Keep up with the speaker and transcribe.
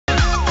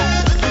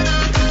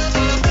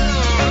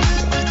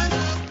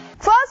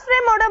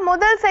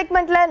முதல்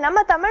செக்மெண்ட்ல நம்ம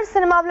தமிழ்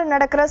சினிமாவுல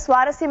நடக்கிற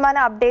சுவாரஸ்யமான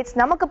அப்டேட்ஸ்,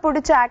 நமக்கு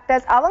பிடிச்ச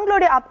ஆக்டர்ஸ்,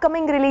 அவங்களுடைய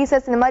அப்கமிங்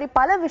ரிலீசஸ், இந்த மாதிரி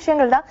பல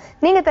விஷயங்கள் தான்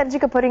நீங்க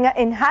தெரிஞ்சுக்க போறீங்க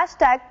இன்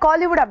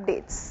 #Kollywood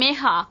updates.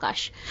 மேகா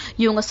ஆகாஷ்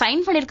இவங்க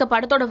சைன் பண்ணிருக்க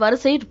படத்தோட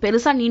வரிசை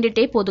பெருசா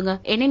நீண்டுட்டே போதுங்க.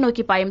 என்னை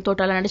நோக்கி பாயம்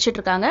தோட்டால நடிச்சிட்டு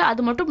இருக்காங்க.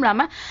 அது மட்டும்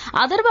இல்லாம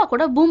அதர்வா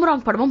கூட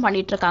பூமராங் படமும்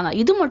பண்ணிட்டு இருக்காங்க.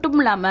 இது மட்டும்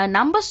இல்லாம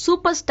நம்ம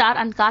சூப்பர்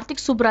ஸ்டார் அண்ட்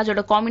கார்த்திக்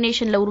சுப்ராஜோட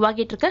காம்பினேஷன்ல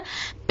உருவாக்கிட்டு இருக்க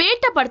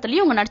பேட்ட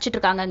படத்துலயும் இவங்க நடிச்சிட்டு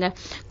இருக்காங்க.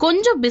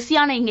 கொஞ்சம்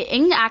பிஸியான இங்க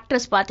யங்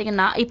ஆக்ட்ரஸ்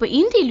பாத்தீங்கன்னா இப்ப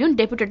இந்தியிலும்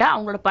டெபியூட்டடா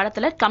அவங்களோட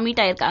படத்துல கமிட்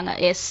ஆயிருக்காங்க.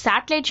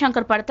 சேட்டலைட்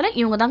சங்கர் படத்துல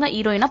இவங்க தாங்க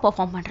ஹீரோயினா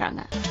பெர்ஃபார்ம்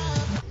பண்றாங்க.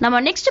 நம்ம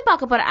நெக்ஸ்ட்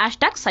பார்க்க போற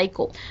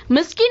 #சைக்கோ.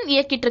 மிஸ்கின்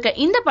இயக்கிட்டு இருக்க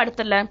இந்த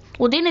படத்துல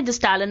உதயநிதி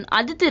ஸ்டாலின்,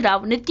 அதித்தி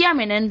ராவ், நித்யா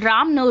மேனன்,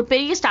 ராம்னு ஒரு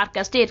பெரிய ஸ்டார்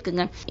காஸ்டே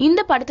இருக்குங்க.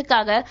 இந்த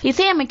படத்துக்காக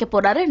இசையமைக்க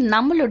போறாரு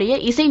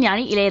நம்மளுடைய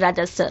இசைஞானி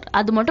இளையராஜா சார்.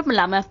 அது மட்டும்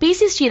இல்லாம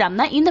PC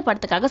ஸ்ரீராம் தான் இந்த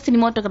படத்துக்காக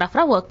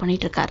சினிமாட்டோகிராஃபரா ஒர்க்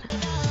பண்ணிட்டு இருக்காரு.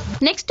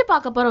 நெக்ஸ்ட்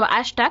பார்க்க போற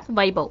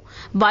 #வைபவ்.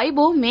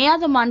 வைபவ்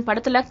மேயாதமான்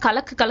படத்துல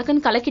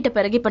கலக்குன்னு கலக்கிட்ட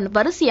பிறகு இப்ப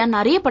வரிசையா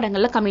நிறைய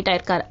படங்கள்ல கமிட்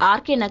ஆயிருக்காரு.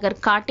 RK நகர்,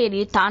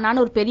 காட்டேரி, தானான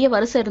ஒரு பெரிய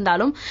வரிசை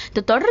இருந்தாலும்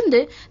இது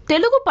தொடர்ந்து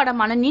தெலுங்கு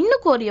படமான நின்னு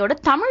கோரியோட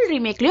தமிழ்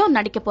ரீமேக்லயும்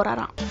நடிக்க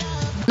போறாராம்.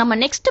 நம்ம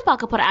நெக்ஸ்ட்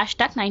பார்க்க போற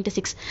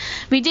 #96.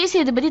 விஜய்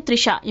சேதுபதி,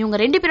 த்ரிஷா இவங்க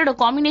ரெண்டு பேரோட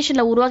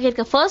காம்பினேஷன்ல உருவாகி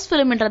இருக்க ஃபர்ஸ்ட்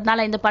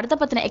ஃபிலிம்ன்றதுனால இந்த படத்தை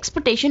பத்தின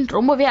எக்ஸ்பெக்டேஷன்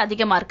ரொம்பவே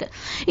அதிகமா இருக்கு.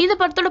 இந்த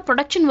படத்தோட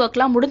ப்ரொடக்ஷன்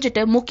ஒர்க்லாம்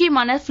முடிஞ்சிட்டு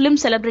முக்கியமான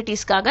பிலிம்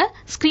செலிபிரிட்டிஸ்க்காக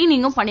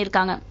ஸ்கிரீனிங்கும்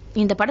பண்ணிருக்காங்க.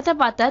 இந்த படத்தை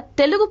பார்த்த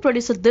தெலுங்கு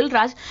ப்ரொடியூசர்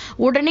தில்ராஜ்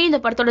உடனே இந்த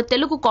படத்தோட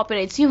தெலுங்கு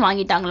காப்பிரைட்ஸையும்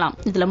வாங்கிட்டாங்களாம்.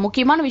 இதுல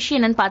முக்கியமான விஷயம்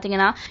என்னன்னு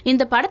பாத்தீங்கன்னா,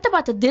 இந்த படத்தை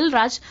பார்த்த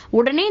தில்ராஜ்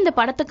உடனே இந்த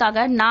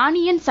படத்துக்காக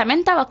நானியன்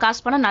சமந்தாவை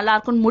காஸ்ட் பண்ண நல்லா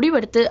இருக்கும்னு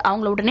முடிவெடுத்து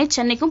அவங்கள உடனே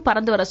சென்னைக்கும்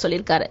பறந்து வர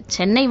சொல்லியிருக்காரு.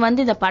 சென்னை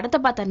வந்து இந்த படத்தை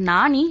பார்த்த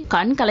நானி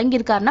கண்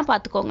கலங்கியிருக்காருன்னா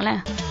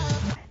பாத்துக்கோங்களேன்.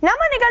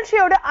 நம்ம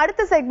நிகழ்ச்சியோட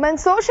அடுத்த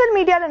செக்மெண்ட் சோஷியல்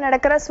மீடியால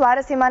நடக்கிற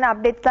சுவாரஸ்யமான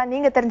அப்டேட்ஸ் தான்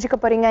நீங்க தெரிஞ்சுக்க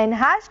போறீங்க இன்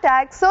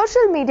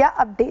 #social_media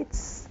updates.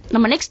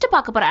 நம்ம நெக்ஸ்ட்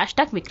பார்க்க போற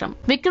விக்ரம்.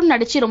 விக்ரம்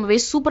நடிச்சு ரொம்பவே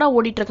சூப்பரா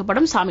ஓடிட்டு இருக்க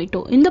படம் சாமி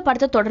 2. இந்த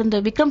படத்தை தொடர்ந்து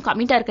விக்ரம்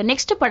கமிட்டா இருக்க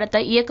நெக்ஸ்ட் படத்தை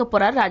இயக்க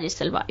போறாரு ராஜேஷ்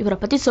செல்வா. இவரை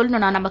பத்தி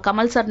சொல்லணும்னா நம்ம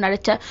கமல் சார்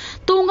நடிச்ச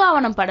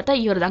தூங்காவனம் படத்தை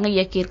இவர் தாங்க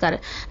இயக்கியிருக்காரு.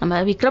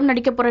 நம்ம விக்ரம்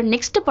நடிக்க போற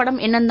நெக்ஸ்ட் படம்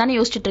என்னன்னு தானே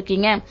யோசிச்சுட்டு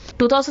இருக்கீங்க.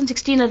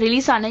 2016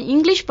 ரிலீஸ் ஆன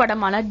இங்கிலீஷ்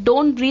படமான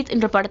டோன்ட் பிரீத்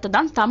என்ற படத்தை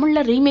தான்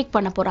தமிழ்ல ரீமேக்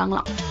பண்ண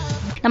போறாங்களாம்.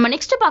 நம்ம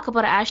நெக்ஸ்ட் பார்க்க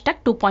போற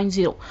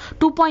 #2.0.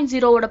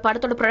 2.0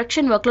 படத்தோட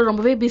ப்ரொடக்ஷன் ஒர்க்ல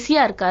ரொம்பவே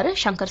பிஸியா இருக்காரு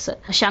சங்கர் சார்.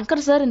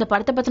 சங்கர் சார் இந்த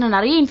படத்தை பத்தின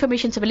நிறைய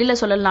இன்ஃபர்மேஷன்ஸ் வெளியில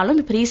சொல்லலனாலும்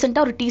இப்ப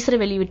ரீசெண்டா ஒரு டீசரை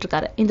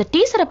வெளியிட்டிருக்காரு. இந்த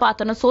டீசரை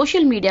பார்த்தோன்னா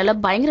சோஷியல் மீடியால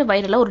பயங்கர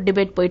வைரலா ஒரு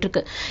டிபேட் போயிட்டு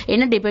இருக்கு.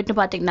 என்ன டிபேட்னு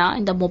பாத்தீங்கன்னா,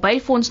 இந்த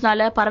மொபைல்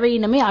போன்ஸ்னால பறவை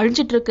இனமே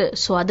அழிஞ்சிட்டு இருக்கு.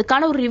 சோ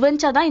அதுக்கான ஒரு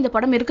ரிவெஞ்சா தான் இந்த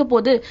படம் இருக்க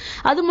போகுது.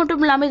 அது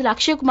மட்டும் இல்லாம இதுல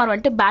அக்ஷய்குமார்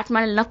வந்துட்டு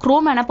பேட்மேன் இல்லைன்னா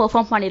க்ரோமேனா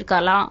பெர்ஃபார்ம்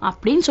பண்ணிருக்கலாம்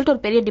அப்படின்னு சொல்லிட்டு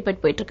ஒரு பெரிய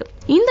டிபேட் போயிட்டு இருக்கு.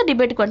 இந்த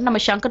டிபேட்டுக்கு வந்து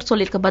நம்ம சங்கர்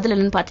சொல்லியிருக்க பதில்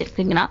என்னன்னு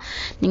பாத்திருக்கீங்கன்னா,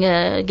 நீங்க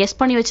கெஸ்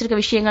பண்ணி வச்சிருக்க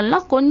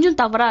விஷயங்கள்லாம் கொஞ்சம்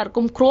தவறா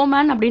இருக்கும்.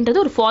 க்ரோமேன்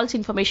அப்படின்றது ஒரு ஃபால்ஸ்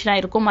இன்ஃபர்மேஷனா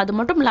இருக்கும். அது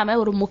மட்டும் இல்லாம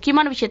ஒரு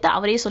முக்கியமான விஷயத்தை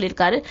அவரே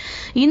சொல்லியிருக்காரு.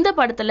 இந்த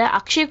படத்துல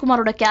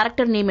அக்ஷய்குமாரோட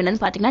கேரக்டர் நேம்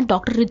என்னன்னு பாத்தீங்கன்னா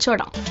டாக்டர்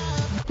ரிச்சர்டா.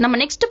 நம்ம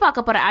நெக்ஸ்ட் பார்க்க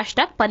போற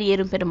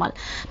 #பரியேறும் பெருமாள்.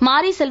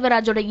 மாரி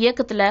செல்வராஜோட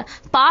இயக்கத்துல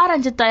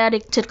ரஞ்சித்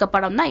தயாரிச்சிருக்க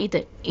படம் தான் இது.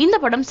 இந்த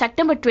படம்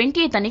செப்டம்பர்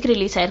 28 அன்னைக்கு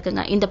ரிலீஸ்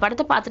ஆயிருக்குங்க. இந்த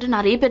படத்தை பார்த்துட்டு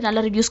நிறைய பேர் நல்ல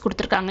ரிவ்யூஸ்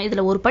கொடுத்திருக்காங்க.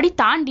 இதுல ஒரு படி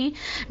தாண்டி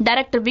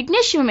டைரக்டர்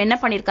விக்னேஷ் சிவம் என்ன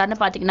பண்ணிருக்காருன்னு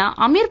பாத்தீங்கன்னா,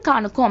 அமீர்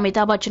கானுக்கும்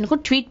அமிதாப்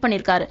பச்சனுக்கும் ட்வீட்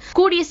பண்ணிருக்காரு.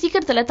 கூடிய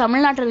சீக்கிரத்துல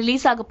தமிழ்நாட்டில்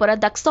ரிலீஸ் ஆக போற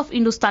தக்ஸ் ஆஃப்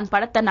இந்துஸ்தான்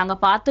படத்தை நாங்க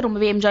பார்த்து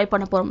ரொம்பவே என்ஜாய்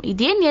பண்ண போறோம்.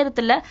 இதே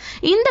நேரத்துல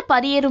இந்த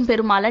பரியேறும்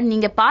பெருமாளை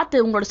நீங்க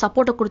பார்த்து உங்களோட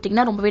சப்போர்ட்டை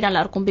கொடுத்தீங்கன்னா ரொம்பவே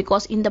நல்லா இருக்கும்.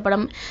 பிகாஸ் இந்த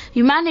படம்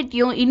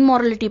ஹியூமனிட்டியும்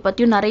இன்மாரலிட்டி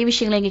பத்தியும் நிறைய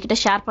விஷயங்களை எங்ககிட்ட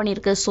ஷேர்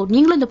பண்ணிருக்கு. சோ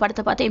நீங்களும் இந்த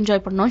படத்தை பார்த்து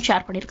என்ஜாய் பண்ணணும்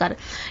ஷேர் பண்ணிருக்காரு.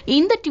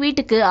 இந்த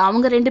ட்வீட்டுக்கு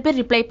அவங்க ரெண்டு பேர்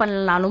ரிப்ளை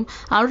பண்ணலனாலும்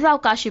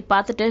அனுராவ் காஷிப்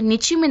பார்த்துட்டு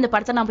நிச்சயம் இந்த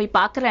படத்தை நான் போய்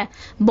பாக்குறேன்,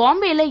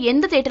 பாம்பேல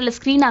எந்த தியேட்டர்ல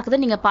ஸ்கிரீன்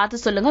ஆகுது நீங்க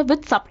பார்த்து சொல்லுங்க,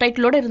 வித்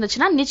சப்டைட்டிலோட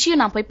இருந்துச்சுன்னா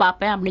நிச்சயம் நான் போய்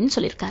பார்ப்பேன் அப்படின்னு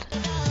சொல்லியிருக்காரு.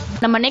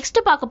 நம்ம நெக்ஸ்ட்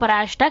பார்க்க போற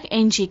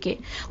 #NGK.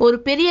 ஒரு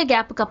பெரிய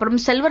கேப்புக்கு அப்புறம்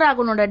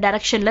செல்வராகவனோட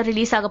டைரக்ஷன்ல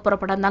ரிலீஸ் ஆக போற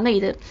படம் தாங்க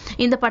இது.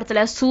 இந்த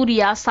படத்துல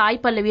சூர்யா,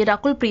 சாய் பல்லவி,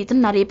 ரகுல் பிரீத்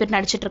நிறைய பேர்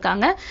நடிச்சிட்டு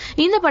இருக்காங்க.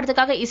 இந்த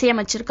படத்துக்காக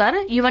இசையமைச்சிருக்காரு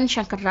யுவன்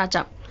சங்கர்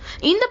ராஜா.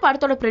 இந்த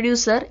படத்தோட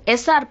ப்ரொடியூசர்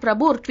SR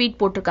பிரபு ஒரு ட்வீட்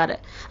போட்டிருக்காரு.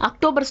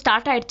 அக்டோபர்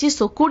ஸ்டார்ட் ஆயிடுச்சு.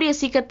 சோ கூடிய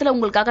சீக்கிரத்துல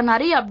உங்களுக்காக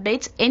நிறைய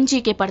அப்டேட்ஸ்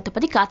NGK படத்தை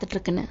பத்தி காத்துட்டு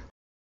இருக்குன்னு.